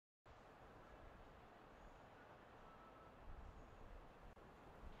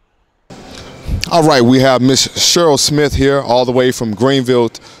All right, we have Miss Cheryl Smith here, all the way from Greenville,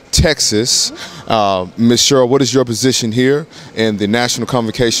 Texas. Miss Cheryl, what is your position here in the National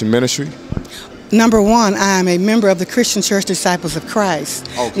Convocation Ministry? Number one, I am a member of the Christian Church Disciples of Christ.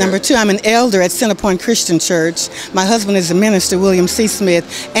 Okay. Number two, I'm an elder at Centerpoint Christian Church. My husband is a minister, William C.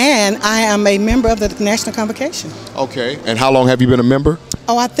 Smith, and I am a member of the National Convocation. Okay, and how long have you been a member?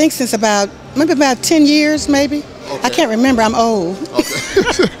 Oh, I think since maybe about 10 years, maybe. Okay. I can't remember, I'm old.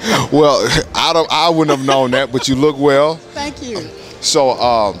 Okay. Well, I wouldn't have known that, but you look well. Thank you.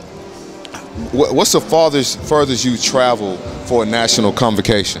 So, what's the furthest you travel for a National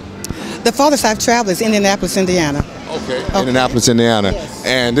Convocation? The farthest I've traveled is Indianapolis, Indiana. Okay, Indianapolis, Indiana. Yes.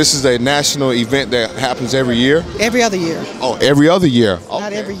 And this is a national event that happens every year? Every other year. Oh, every other year? Okay.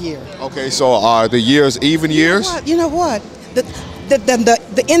 Not every year. Okay, so are the years even years? You know what?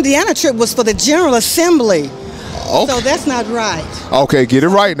 The Indiana trip was for the General Assembly. Okay. So that's not right. Okay, get it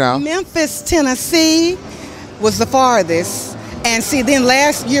right now. Memphis, Tennessee was the farthest. And see, then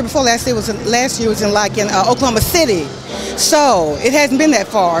last year was in Oklahoma City. So it hasn't been that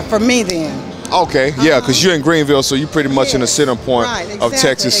far for me then. Okay, yeah, because you're in Greenville, so you're pretty much in the center point of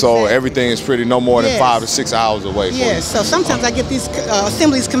Texas, so everything is pretty no more than 5 to 6 hours away. Yes, so sometimes I get these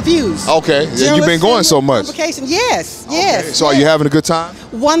assemblies confused. Okay, you've been going so much. Yes, yes. So are you having a good time?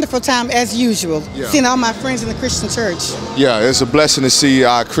 Wonderful time as usual. Yeah. Seeing all my friends in the Christian church. Yeah, it's a blessing to see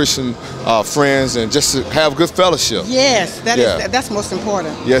our Christian friends and just to have good fellowship. Yes, that's most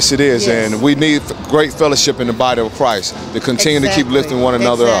important. Yes, it is, and we need great fellowship in the body of Christ to continue to keep lifting one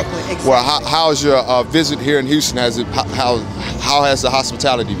another up. Exactly. Well, how's your visit here in Houston? How has the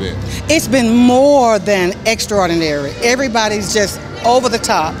hospitality been? It's been more than extraordinary. Everybody's just over the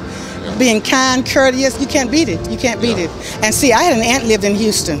top. Being kind, courteous, you can't beat it. You can't beat it. And see, I had an aunt lived in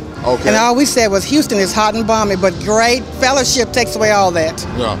Houston. Okay. And all we said was Houston is hot and balmy, but great fellowship takes away all that.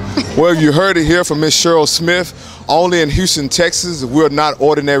 Yeah. Well, you heard it here from Miss Cheryl Smith. Only in Houston, Texas, we're not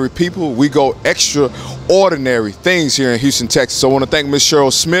ordinary people. We go extraordinary things here in Houston, Texas. So I want to thank Miss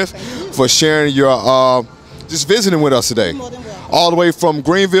Cheryl Smith for sharing your, just visiting with us today. All the way from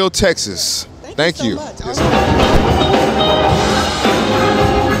Greenville, Texas. Thank you. So much.